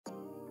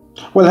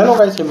Well, hello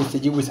guys, I'm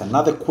Mr. G with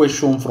another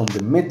question from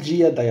the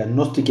mid-year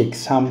diagnostic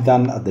exam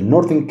done at the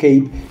Northern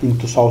Cape in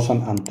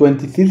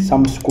 2023.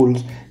 Some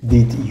schools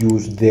did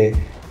use the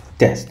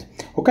test.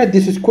 Okay,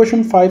 this is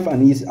question 5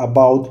 and is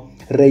about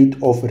rate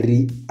of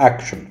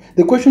reaction.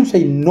 The question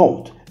says,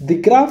 note,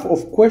 the graph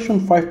of question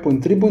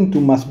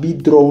 5.3.2 must be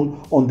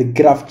drawn on the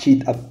graph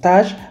sheet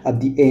attached at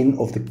the end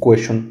of the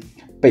question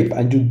paper,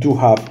 and you do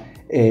have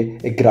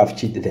a graph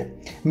sheet there.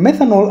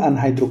 Methanol and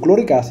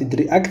hydrochloric acid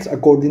reacts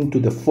according to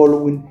the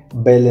following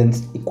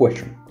balanced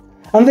equation.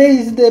 And there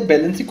is the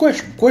balanced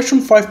equation. Question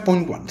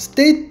 5.1.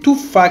 State two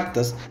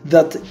factors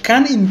that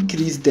can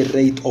increase the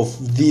rate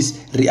of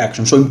this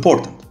reaction. So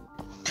important.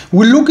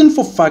 We're looking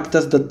for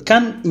factors that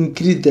can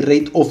increase the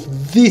rate of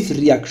this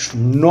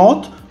reaction,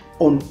 not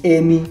on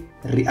any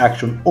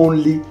reaction,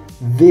 only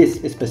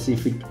this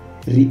specific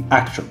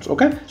reactions.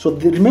 Okay? So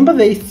remember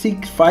there is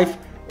five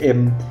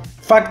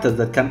factors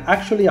that can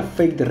actually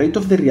affect the rate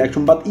of the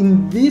reaction, but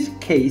in this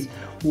case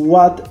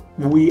what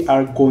we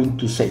are going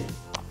to say,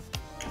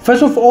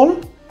 first of all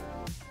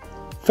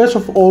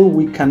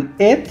we can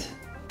add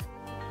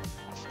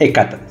a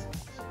catalyst.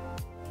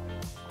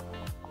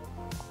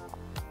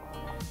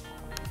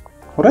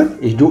 Alright,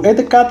 if you add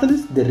a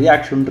catalyst, the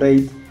reaction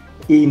rate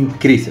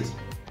increases.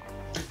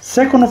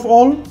 Second of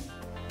all,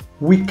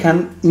 we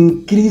can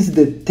increase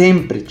the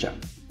temperature.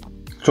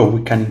 So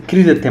we can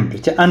increase the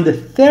temperature. And the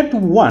third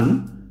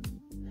one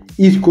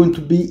is going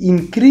to be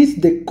increase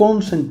the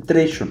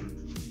concentration.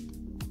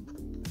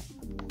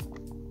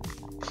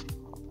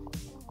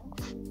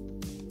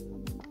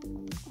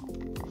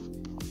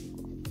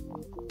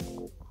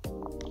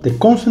 The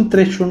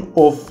concentration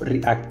of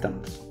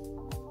reactants.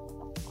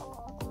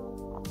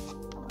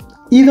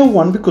 Either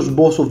one, because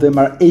both of them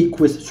are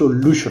aqueous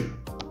solution.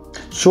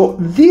 So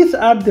these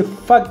are the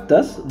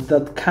factors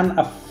that can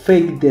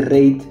affect the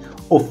rate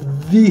of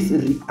this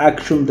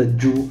reaction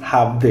that you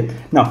have there.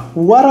 Now,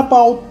 what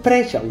about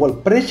pressure? Well,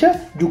 pressure,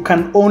 you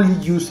can only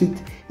use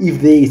it if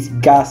there is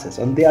gases,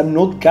 and there are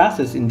not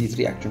gases in this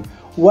reaction.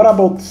 What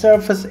about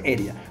surface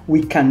area?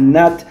 We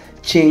cannot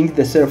change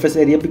the surface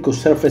area because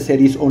surface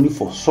area is only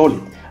for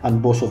solid,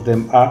 and both of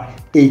them are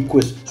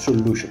aqueous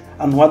solution.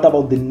 And what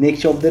about the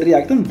nature of the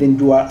reactant? Then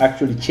you are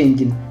actually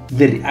changing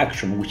the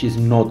reaction, which is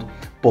not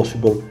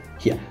possible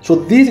here. So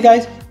this,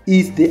 guys,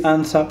 is the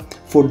answer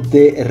for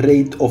the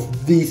rate of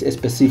this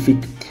specific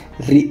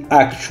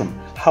reaction.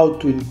 How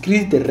to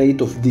increase the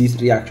rate of this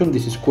reaction.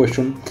 This is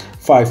question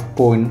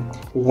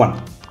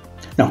 5.1.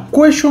 Now,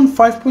 question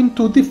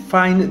 5.2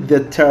 define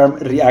the term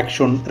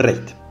reaction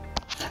rate.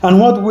 And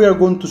what we are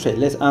going to say,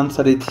 let's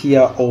answer it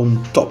here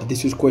on top.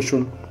 This is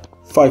question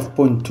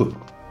 5.2.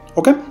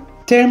 Okay,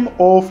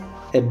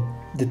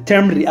 the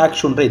term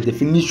reaction rate,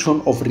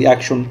 definition of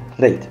reaction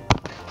rate.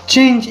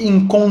 Change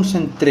in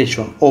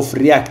concentration of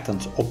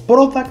reactants or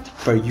product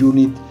per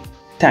unit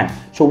time.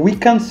 So we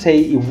can say,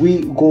 if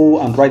we go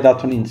and write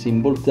that one in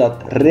symbols,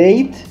 that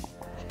rate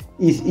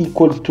is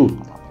equal to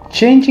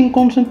change in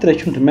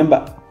concentration,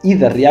 remember,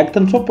 either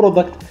reactants or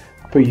product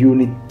per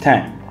unit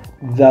time.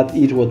 That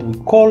is what we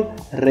call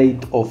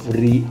rate of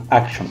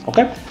reaction.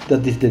 Okay,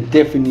 that is the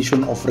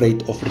definition of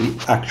rate of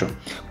reaction.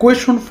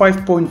 Question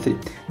 5.3.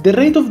 The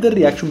rate of the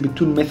reaction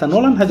between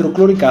methanol and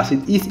hydrochloric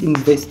acid is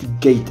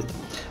investigated.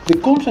 The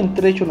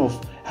concentration of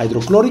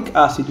hydrochloric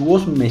acid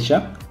was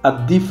measured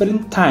at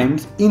different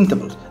times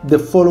intervals. The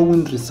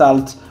following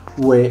results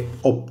were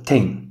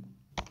obtained.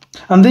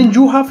 And then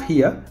you have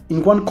here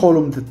in one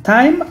column the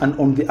time, and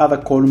on the other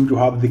column you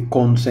have the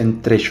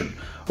concentration.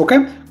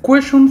 Okay,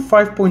 question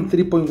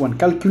 5.3.1.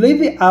 Calculate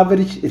the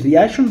average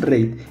reaction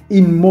rate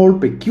in mole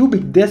per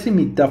cubic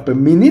decimeter per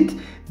minute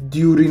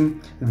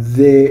during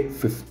the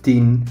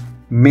 15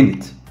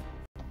 minutes.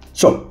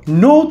 So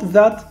note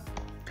that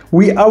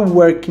we are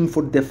working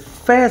for the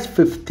first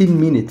 15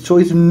 minutes, so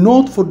it's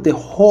not for the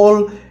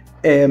whole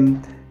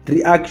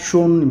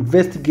reaction,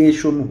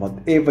 investigation,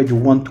 whatever you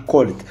want to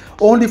call it,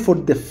 only for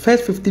the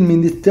first 15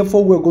 minutes.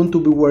 Therefore, we're going to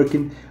be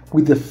working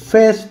with the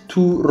first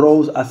two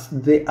rows as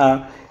they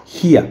are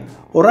here.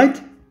 All right,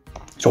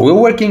 so we're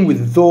working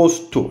with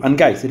those two. And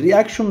guys,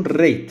 reaction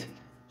rate,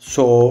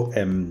 so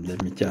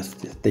let me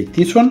just take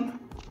this one.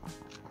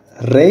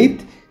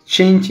 Rate,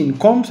 change in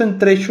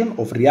concentration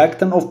of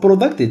reactant of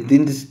product.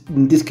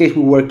 In this case,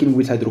 we're working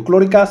with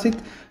hydrochloric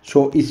acid,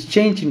 so it's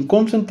change in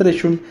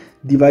concentration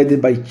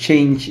divided by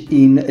change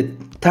in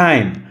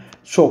time.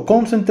 So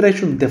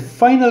concentration, the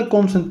final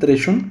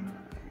concentration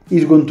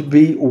is going to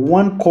be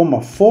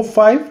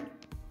 1,45.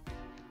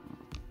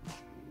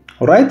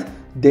 all right,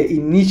 the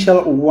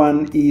initial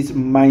one is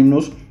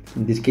minus,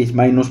 in this case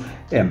minus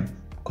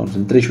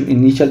concentration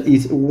initial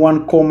is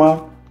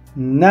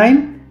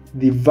 1,9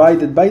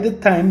 divided by the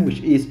time, which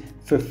is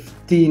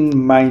 15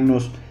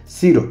 minus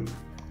 0.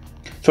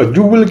 So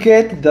you will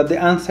get that the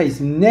answer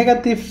is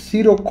negative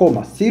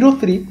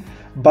 0,03,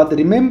 but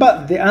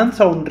remember, the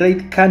answer on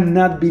rate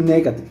cannot be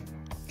negative.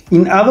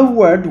 In other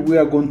words, we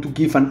are going to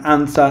give an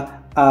answer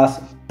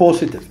as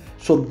positive.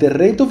 So the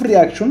rate of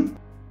reaction,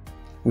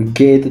 we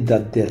get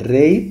that the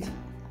rate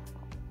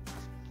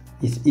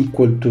is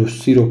equal to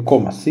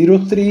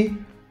 0.03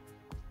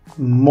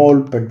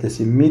 mole per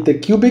decimeter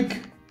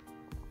cubic.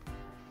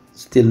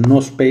 Still no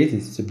space,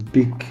 it's a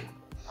big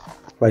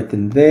right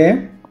in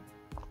there,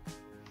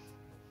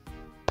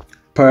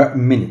 per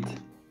minute.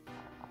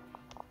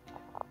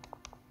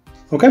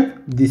 Okay,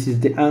 this is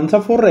the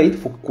answer for rate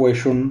for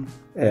question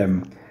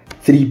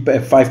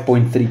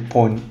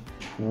 5.3.1.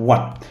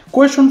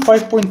 Question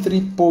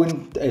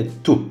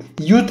 5.3.2.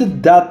 Use the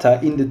data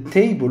in the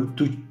table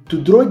to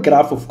draw a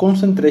graph of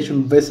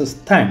concentration versus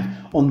time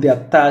on the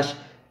attached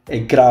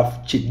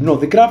graph sheet. No,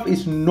 the graph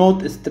is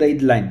not a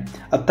straight line.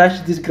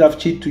 Attach this graph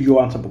sheet to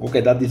your answer book.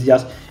 Okay, that is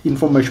just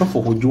information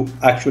for what you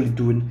actually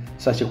doing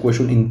such a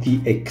question in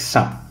the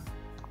exam.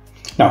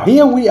 Now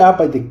here we are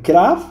by the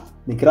graph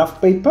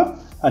paper,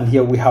 and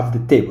here we have the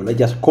table. I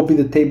just copy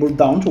the table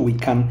down so we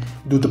can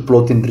do the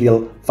plotting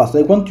real fast.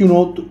 I want you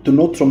to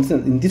note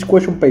something. In this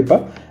question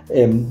paper,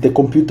 the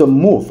computer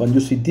move, and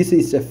you see this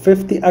is a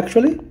 50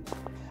 actually,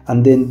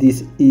 and then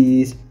this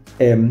is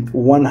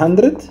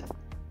 100,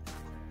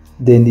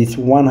 then it's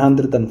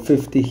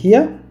 150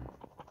 here,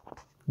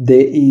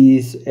 there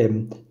is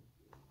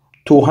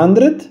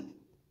 200,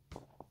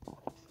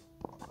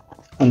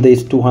 and there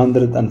is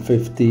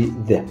 250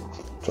 there.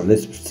 So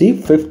let's see,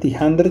 50,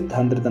 100,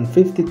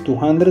 150,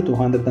 200,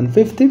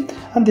 250,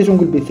 and this one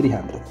will be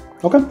 300.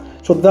 Okay,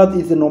 so that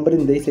is the number,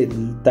 and there's a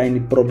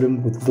tiny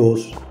problem with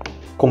those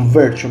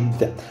conversions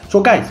there. So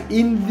guys,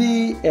 in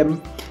the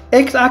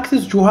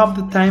x-axis you have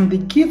the time. They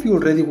give you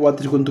already what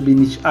is going to be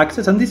in each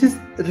axis, and this is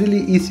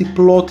really easy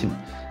plotting.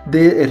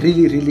 They're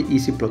really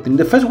easy plotting.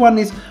 The first one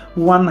is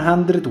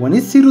 100. When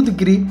it's 0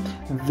 degree,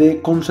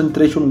 the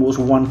concentration was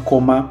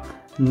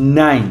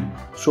 1.9.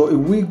 So if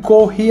we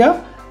go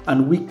here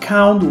and we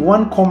count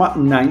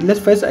 1.9, let's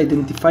first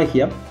identify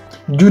here.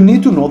 You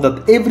need to know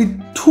that every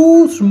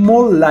two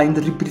small lines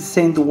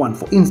represent 1.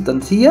 For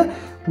instance, here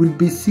will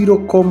be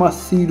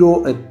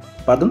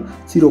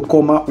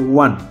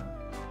 0.1.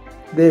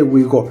 There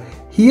we go.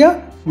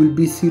 Here will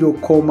be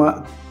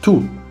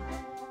 0.2.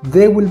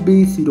 There will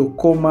be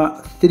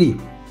 0.3.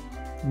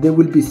 There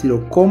will be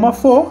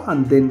 0.4,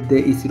 and then there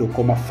is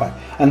 0.5.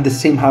 And the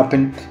same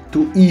happen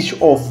to each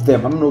of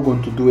them. I'm not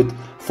going to do it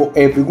for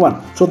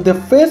everyone. So the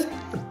first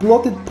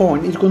plotted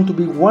point is going to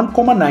be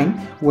 1.9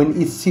 when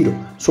it's 0.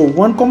 So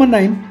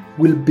 1.9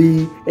 will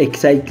be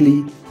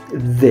exactly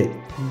there.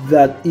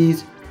 That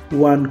is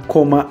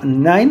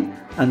 1.9,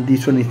 and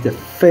this one is the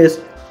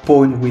first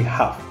point we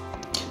have.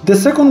 The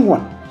second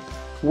one,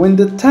 when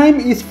the time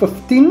is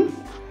 15,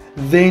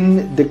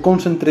 then the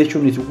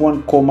concentration is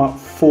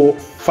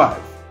 1.45.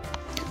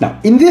 Now,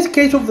 in this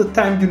case of the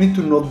time, you need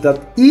to note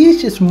that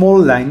each small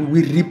line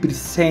will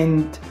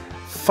represent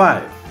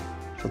 5.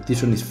 So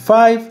this one is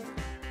 5,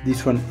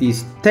 this one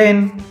is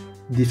 10,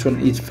 this one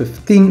is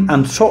 15,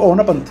 and so on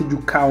up until you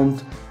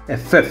count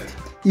 50.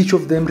 Each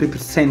of them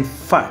represent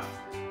 5.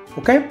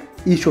 Okay?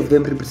 Each of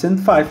them represent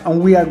 5,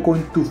 and we are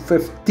going to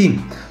 15.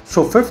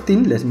 So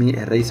 15, let me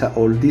erase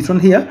all this one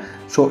here.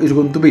 So it's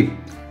going to be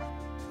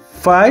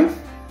 5,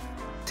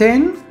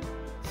 10,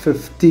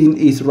 15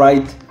 is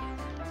right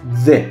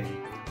there.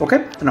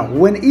 Okay, now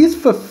when it's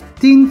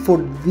 15 for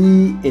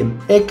the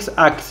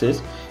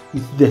x-axis,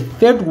 it's the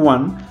third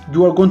one,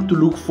 you are going to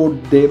look for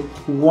the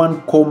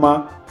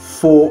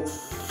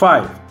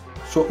 1.45.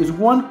 So it's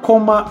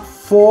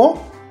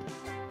 1.4.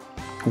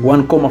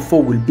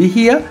 1.4 will be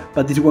here,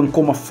 but this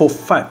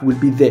 1.45 will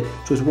be there.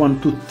 So it's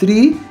 1, 2,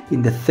 3.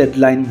 In the third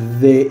line,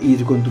 there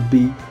is going to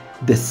be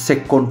the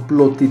second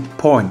plotted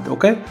point.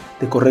 Okay,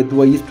 the correct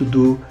way is to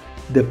do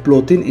the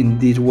plotting in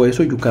this way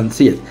so you can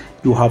see it.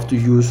 You have to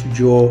use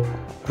your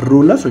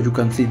ruler so you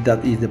can see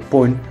that is the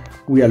point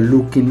we are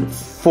looking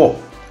for.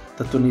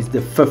 That one is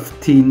the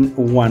 15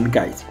 one,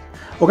 guys.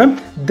 Okay,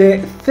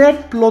 the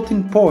third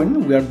plotting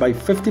point, we are by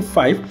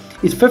 55,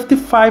 is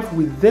 55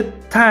 with the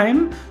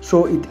time,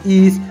 so it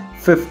is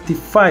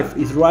 55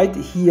 is right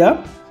here.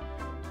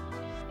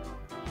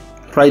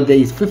 Right there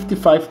is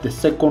 55, the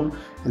second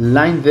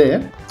line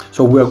there.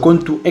 So we are going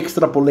to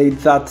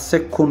extrapolate that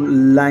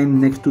second line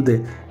next to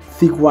the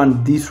thick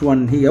one, this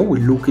one here.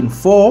 We're looking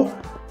for,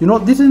 you know,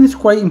 this is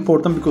quite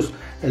important because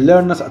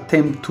learners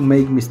attempt to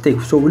make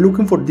mistakes. So we're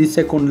looking for this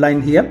second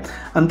line here,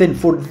 and then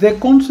for the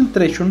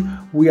concentration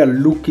we are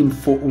looking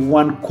for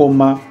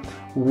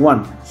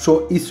 1.1.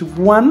 so it's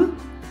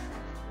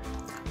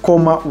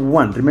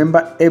 1.1.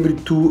 remember, every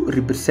two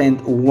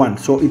represent 1,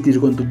 so it is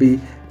going to be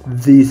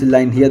this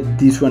line here.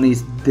 This one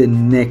is the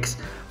next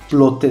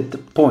plotted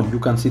point. You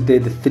can see there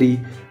the 3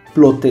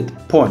 plotted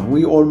point.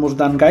 We almost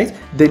done, guys.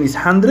 Then it's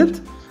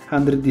 100.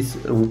 100 is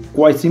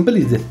quite simple,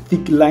 it's the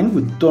thick line,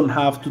 we don't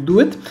have to do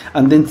it.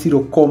 And then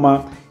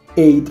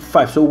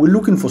 0.85, so we're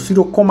looking for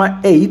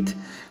 0.8,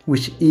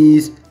 which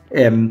is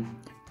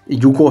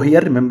you go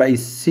here, remember,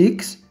 is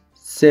 6,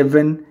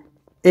 7,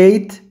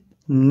 8,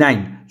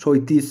 9, so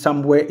it is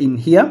somewhere in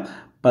here,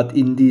 but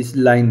in this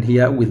line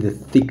here with the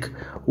thick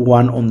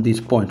one on this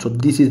point. So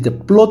this is the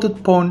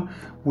plotted point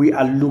we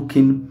are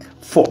looking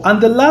for. And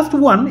the last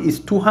one is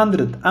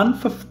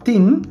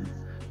 215.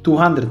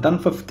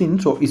 215,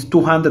 so it's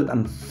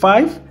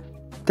 205,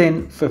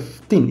 10,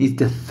 15 is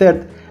the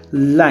third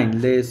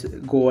line. Let's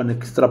go and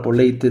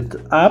extrapolate it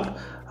up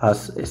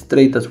as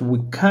straight as we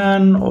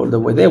can, all the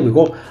way. There we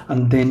go.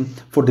 And then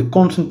for the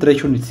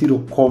concentration it's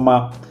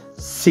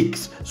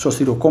 0.6. So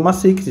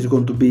 0.6 is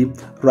going to be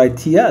right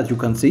here, as you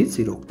can see,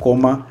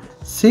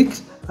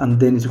 0.6, and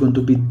then it's going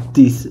to be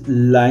this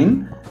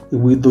line. If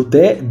we do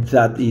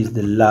that is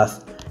the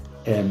last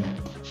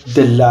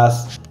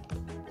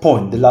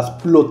point, the last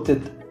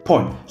plotted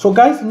point. So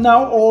guys,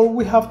 now all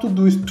we have to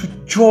do is to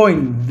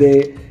join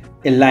the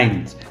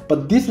lines,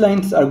 but these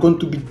lines are going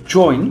to be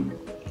joined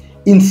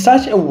in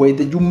such a way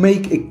that you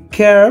make a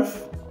curve,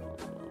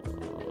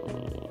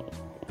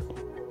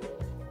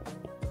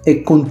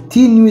 a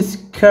continuous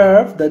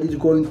curve that is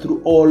going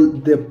through all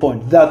the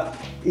points. That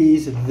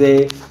is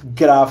the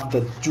graph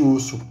that you're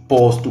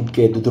supposed to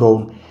get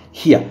drawn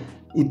here.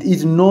 It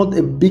is not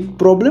a big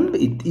problem.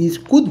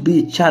 Could be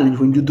a challenge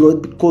when you draw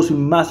it, because it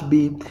must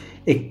be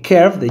a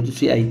curve that you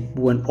see. I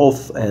went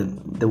off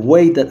the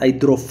way that I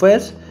draw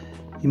first.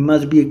 It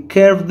must be a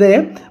curve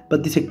there,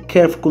 but it's a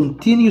curve,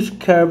 continuous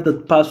curve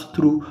that passes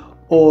through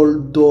all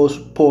those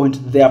points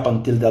there up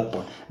until that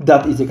point.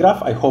 That is a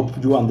graph. I hope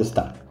you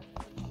understand.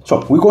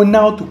 So we go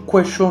now to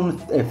question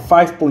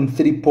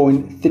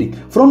 5.3.3.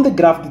 From the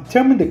graph,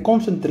 determine the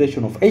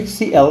concentration of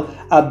HCl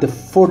at the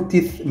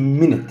 40th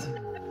minute.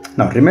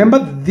 Now remember,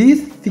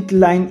 this thick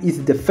line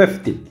is the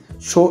 50.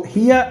 So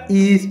here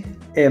is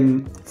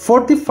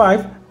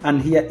 45 and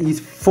here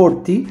is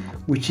 40,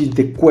 which is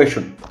the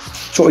question.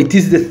 So it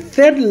is the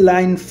third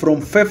line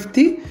from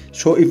 50.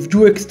 So if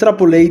you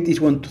extrapolate, it's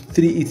 1, 2,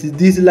 3, it's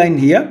this line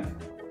here.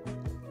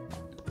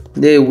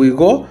 There we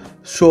go.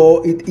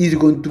 So it is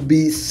going to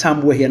be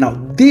somewhere here. Now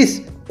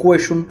this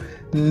question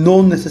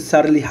not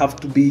necessarily have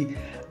to be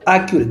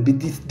accurate,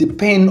 but it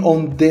depends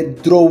on the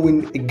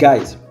drawing,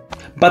 guys.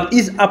 But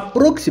it's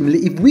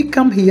approximately, if we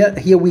come here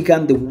we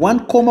got the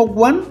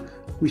 1,1,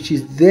 which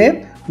is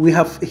there. We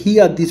have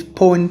here at this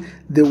point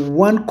the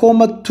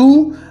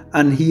 1,2,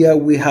 and here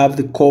we have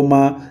the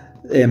comma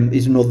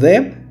is not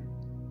there.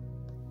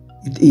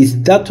 It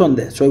is that one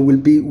there. So it will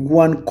be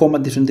 1,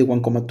 this one the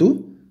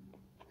 1,2.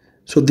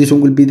 So this one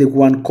will be the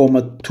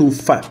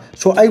 1,25.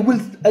 So I will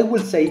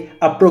say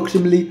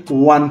approximately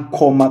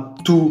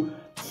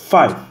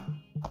 1,25.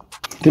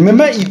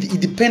 Remember, it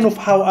depends on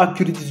how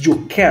accurate is your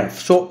curve.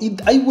 So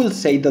I will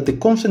say that the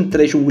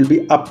concentration will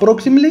be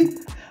approximately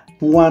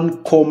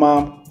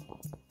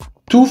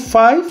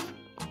 1,25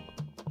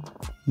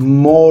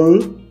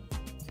 mole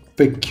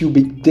per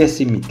cubic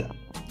decimeter.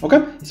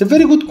 Okay, it's a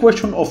very good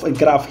question of a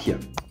graph here.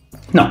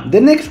 Now,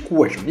 the next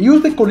question.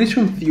 Use the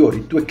collision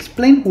theory to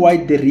explain why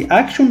the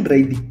reaction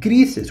rate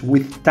decreases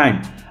with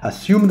time.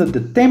 Assume that the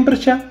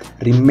temperature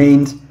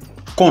remains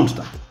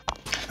constant.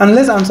 And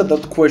let's answer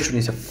that question.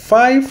 It's a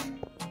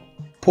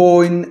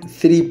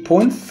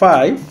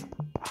 5.3.5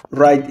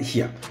 right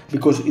here,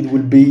 because it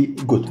will be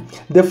good.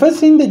 The first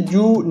thing that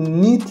you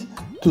need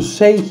to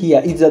say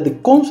here is that the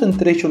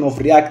concentration of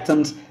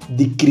reactants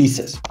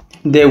decreases.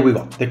 There we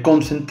go. The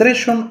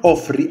concentration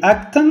of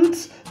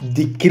reactants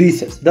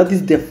decreases. That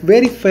is the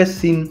very first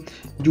thing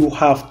you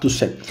have to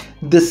say.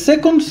 The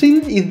second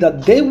thing is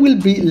that there will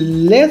be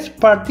less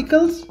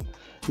particles,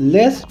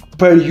 less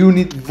per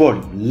unit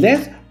volume.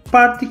 Less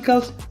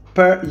particles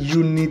per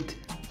unit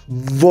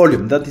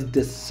volume. That is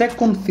the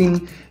second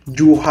thing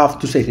you have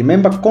to say.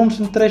 Remember,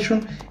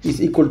 concentration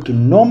is equal to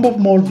number of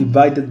moles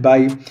divided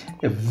by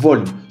a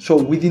volume. So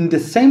within the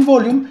same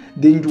volume,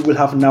 then you will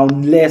have now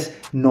less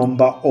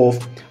number of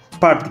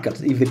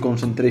particles if the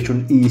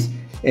concentration is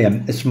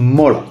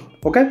smaller.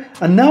 Okay,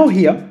 and now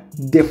here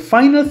the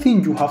final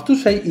thing you have to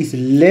say is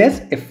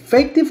less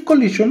effective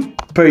collision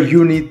per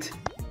unit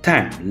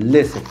time.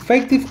 Less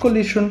effective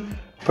collision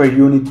per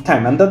unit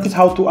time. And that is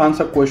how to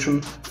answer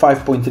question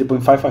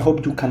 5.3.5. I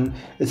hope you can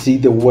see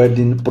the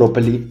wording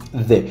properly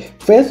there.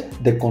 First,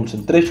 the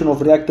concentration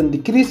of reactant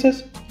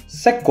decreases.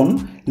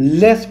 Second,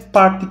 less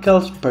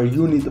particles per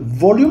unit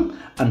volume.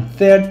 And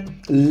third,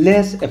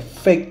 less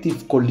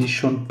effective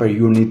collision per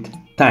unit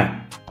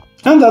time.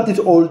 And that is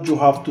all you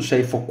have to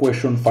say for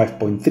question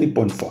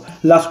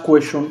 5.3.4. Last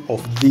question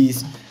of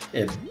this,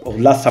 or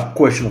last sub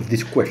question of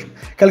this question.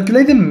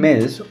 Calculate the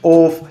mass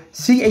of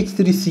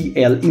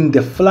CH3Cl in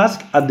the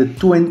flask at the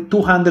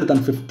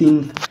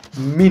 215th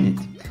minute.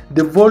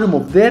 The volume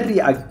of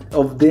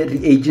the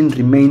reagent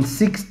remains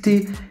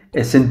 60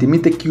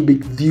 centimeter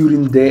cubic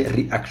during the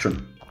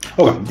reaction.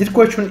 Okay, this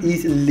question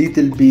is a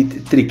little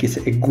bit tricky. It's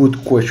a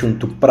good question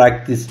to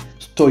practice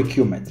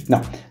stoichiometric.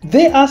 Now,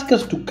 they ask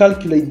us to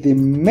calculate the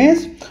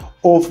mass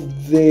of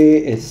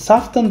the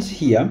substance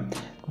here.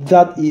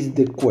 That is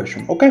the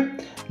question. Okay,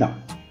 now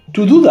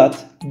to do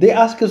that, they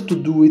ask us to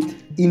do it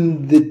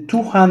in the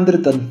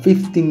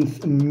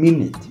 215th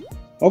minute.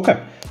 Okay,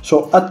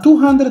 so at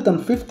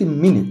 250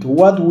 minute,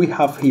 what we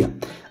have here?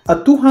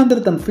 At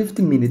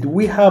 250 minute,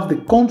 we have the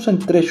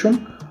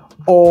concentration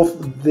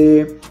of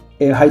the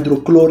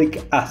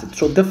hydrochloric acid.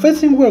 So the first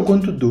thing we are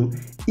going to do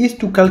is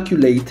to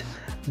calculate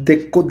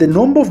the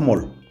number of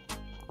mole.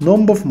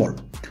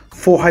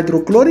 For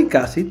hydrochloric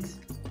acid,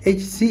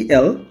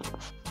 HCl,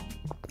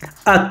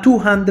 at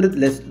 200,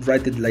 let's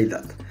write it like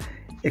that,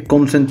 a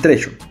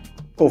concentration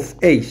of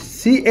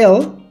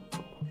HCl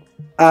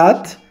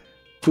at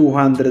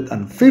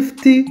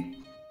 250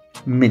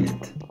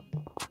 minutes.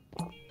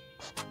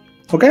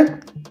 Okay?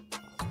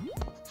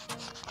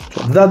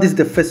 So that is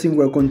the first thing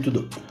we're going to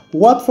do.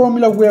 What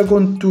formula we are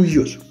going to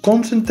use?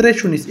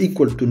 Concentration is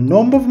equal to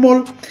number of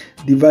mole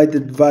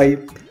divided by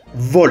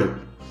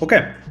volume.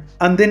 Okay?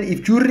 And then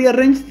if you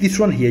rearrange this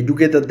one here, you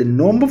get that the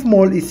number of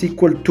mole is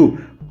equal to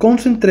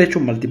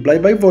concentration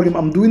multiplied by volume.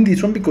 I'm doing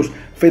this one because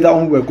further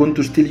on we're going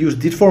to still use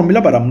this formula,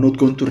 but I'm not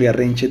going to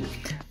rearrange it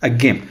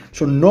again.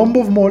 So number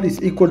of mole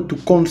is equal to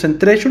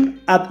concentration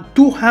at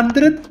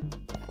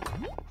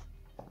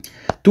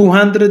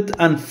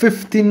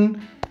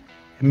 215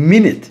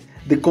 minutes.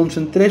 The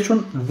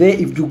concentration there,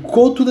 if you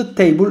go to the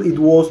table, it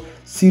was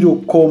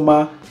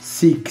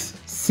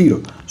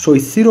 0.60. So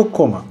it's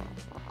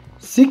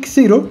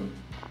 0.60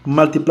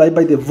 multiplied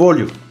by the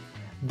volume.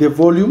 The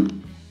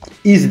volume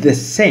is the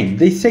same.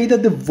 They say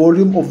that the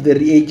volume of the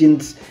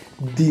reagents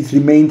did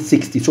remain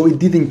 60, so it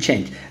didn't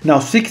change. Now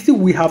 60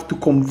 we have to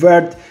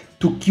convert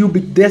to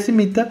cubic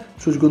decimeter,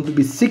 so it's going to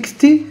be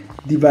 60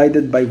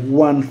 divided by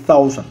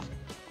 1000.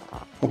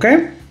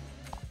 Okay?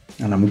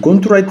 And I'm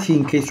going to write here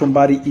in case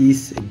somebody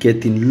is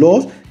getting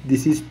lost.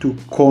 This is to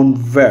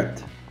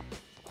convert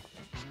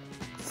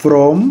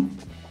from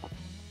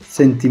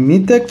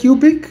centimeter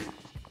cubic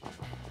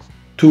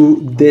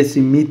to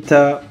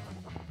decimeter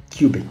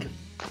cubic.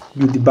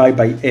 You divide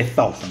by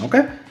 1000,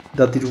 okay?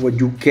 That is what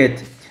you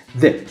get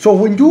there. So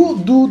when you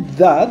do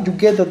that, you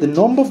get that the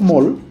number of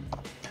mole,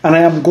 and I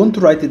am going to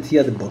write it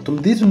here at the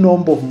bottom, this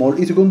number of mole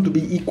is going to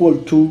be equal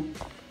to,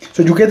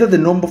 so you get that the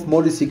number of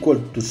mole is equal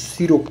to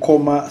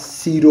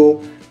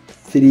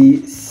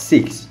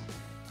 0.036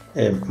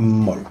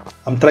 mole.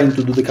 I'm trying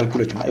to do the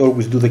calculation. I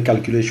always do the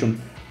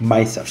calculation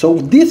myself. So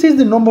this is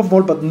the number of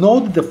mole, but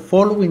note the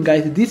following,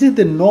 guys. This is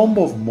the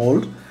number of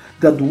moles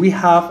that we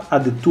have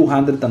at the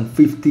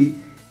 250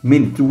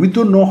 minutes. We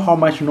don't know how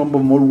much number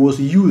of mole was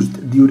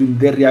used during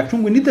the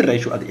reaction. We need the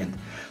ratio at the end.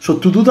 So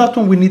to do that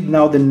one, we need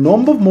now the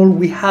number of mole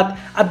we had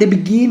at the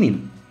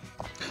beginning.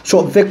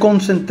 So the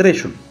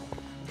concentration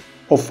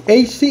of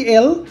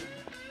HCl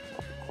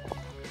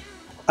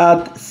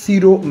at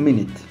 0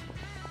 minutes.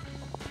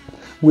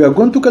 We are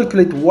going to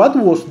calculate what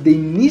was the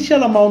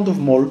initial amount of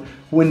mole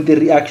when the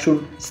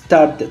reaction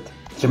started.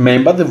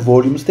 Remember, the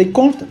volume stays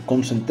constant.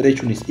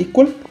 Concentration is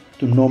equal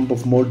to number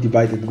of mole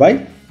divided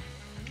by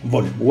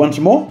volume. Once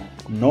more,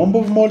 number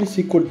of mole is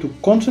equal to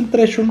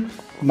concentration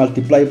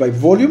multiplied by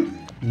volume.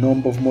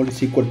 Number of mole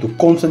is equal to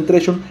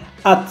concentration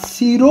at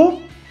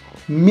 0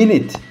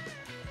 minutes.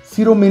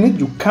 0 minutes,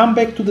 you come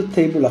back to the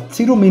table at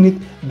 0 minutes,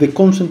 the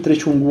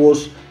concentration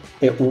was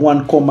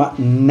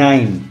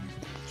 1.9.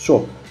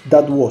 So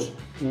that was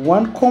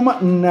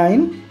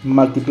 1.9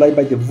 multiplied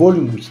by the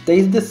volume, which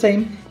stays the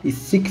same, is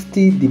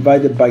 60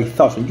 divided by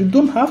 1000. You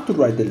don't have to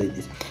write it like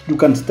this. You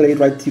can straight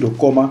write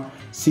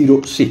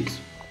 0.06.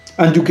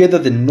 And you get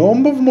that the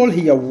number of mole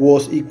here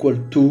was equal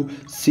to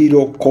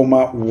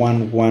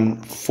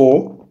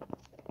 0.114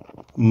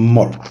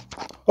 mole.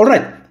 All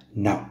right,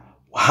 now,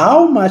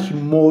 how much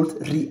moles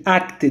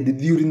reacted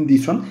during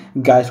this one?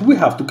 Guys, we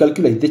have to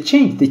calculate the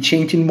change. The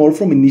change in mole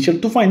from initial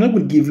to final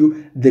will give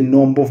you the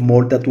number of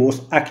mole that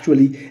was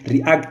actually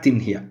reacting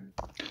here.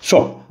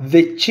 So,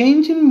 the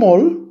change in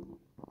mole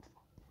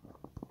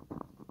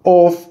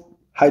of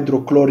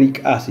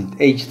hydrochloric acid,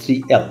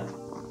 HCl.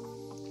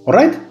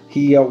 Alright,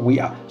 here we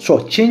are.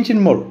 So, change in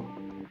mole,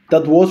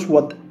 that was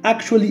what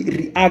actually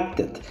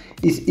reacted,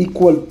 is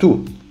equal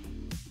to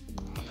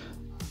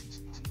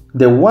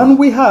the one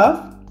we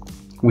have,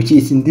 which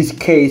is in this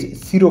case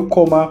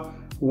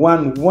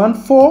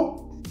 0.114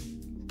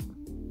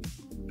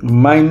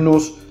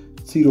 minus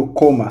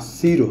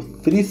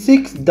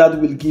 0.036. That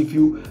will give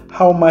you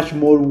how much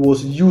mole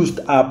was used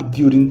up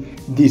during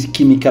this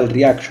chemical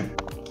reaction.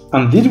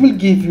 And this will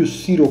give you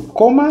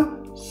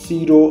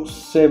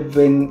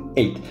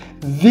 0.078.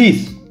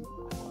 This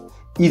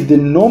is the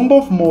number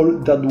of mole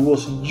that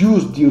was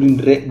used during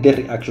the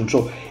reaction.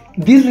 So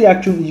this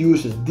reaction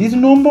uses this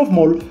number of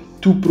mole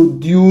to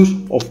produce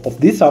of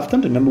this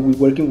substance. Remember, we're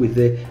working with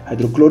the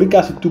hydrochloric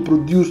acid to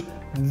produce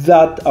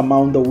that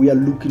amount that we are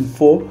looking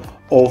for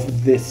of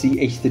the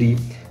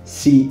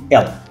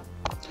CH3Cl.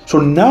 So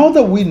now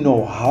that we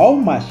know how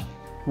much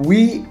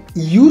we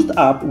used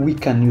up, we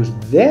can use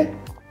the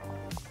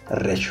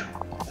ratio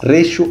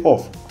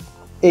of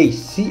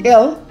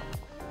HCl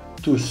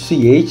to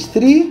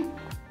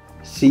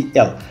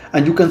CH3Cl.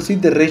 And you can see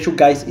the ratio,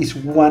 guys, is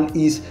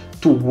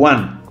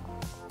 1:1.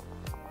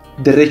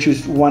 The ratio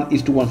is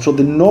 1:1. So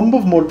the number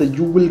of mole that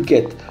you will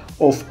get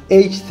of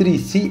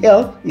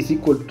H3Cl is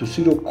equal to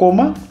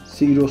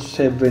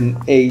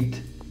 0.078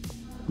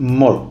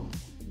 mole.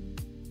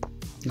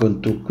 I'm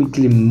going to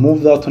quickly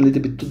move that a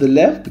little bit to the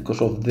left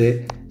because of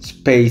the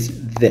space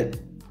there.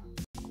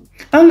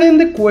 And then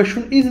the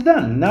question is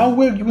done. Now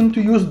we're going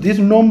to use this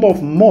number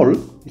of mole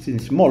it's in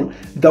small,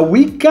 that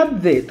we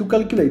got there to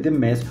calculate the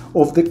mass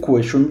of the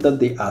question that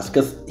they ask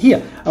us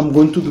here. I'm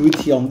going to do it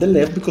here on the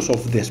left because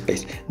of the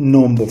space.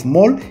 Number of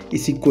mole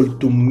is equal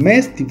to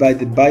mass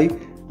divided by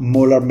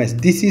molar mass.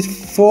 This is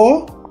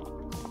for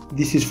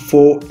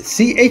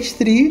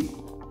CH3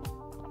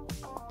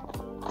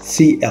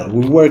 Cl.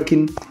 We're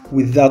working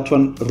with that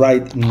one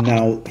right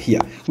now here,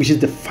 which is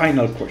the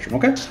final question.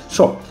 Okay,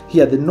 so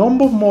here the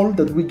number of mole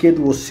that we get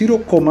was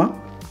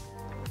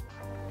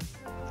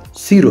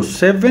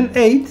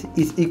 0,078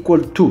 is equal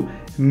to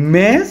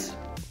mass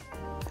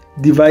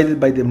divided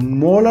by the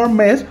molar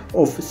mass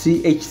of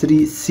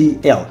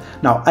CH3Cl.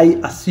 Now I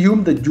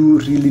assume that you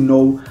really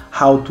know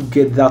how to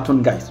get that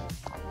one, guys,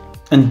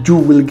 and you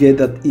will get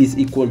that is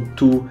equal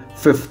to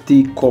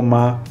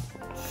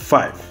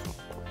 50,5.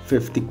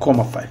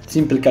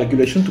 Simple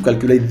calculation to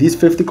calculate this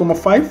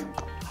 50,5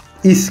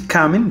 is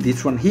coming,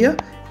 this one here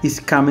is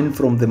coming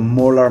from the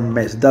molar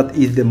mass. That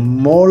is the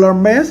molar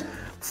mass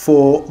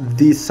for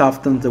this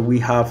substance that we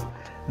have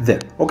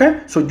there.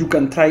 Okay, so you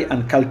can try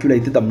and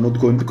calculate it. I'm not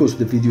going because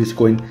the video is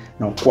going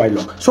now quite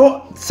long.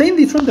 So saying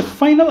this one, the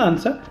final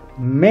answer,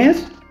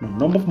 mass,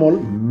 number of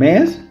mole,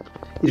 mass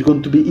is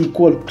going to be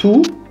equal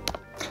to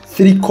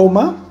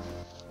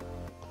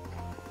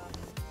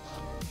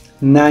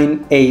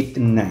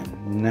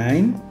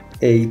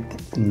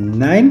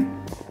 3,989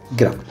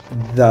 grams.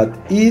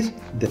 That is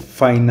the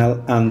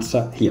final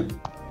answer here.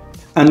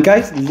 And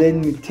guys, let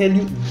me tell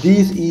you,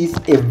 this is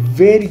a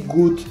very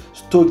good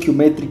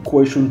stoichiometric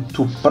question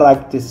to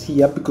practice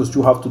here because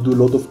you have to do a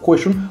lot of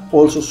questions.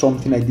 Also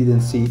something I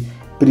didn't see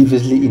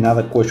previously in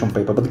other question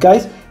paper. But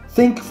guys,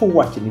 thank you for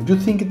watching. If you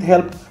think it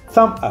helped,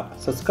 thumb up,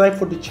 subscribe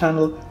for the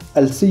channel.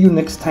 I'll see you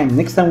next time.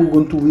 Next time we're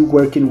going to be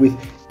working with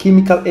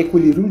chemical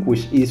equilibrium,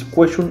 which is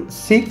question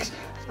 6.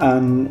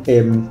 And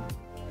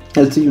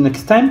I'll see you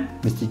next time,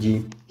 Mr.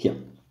 G.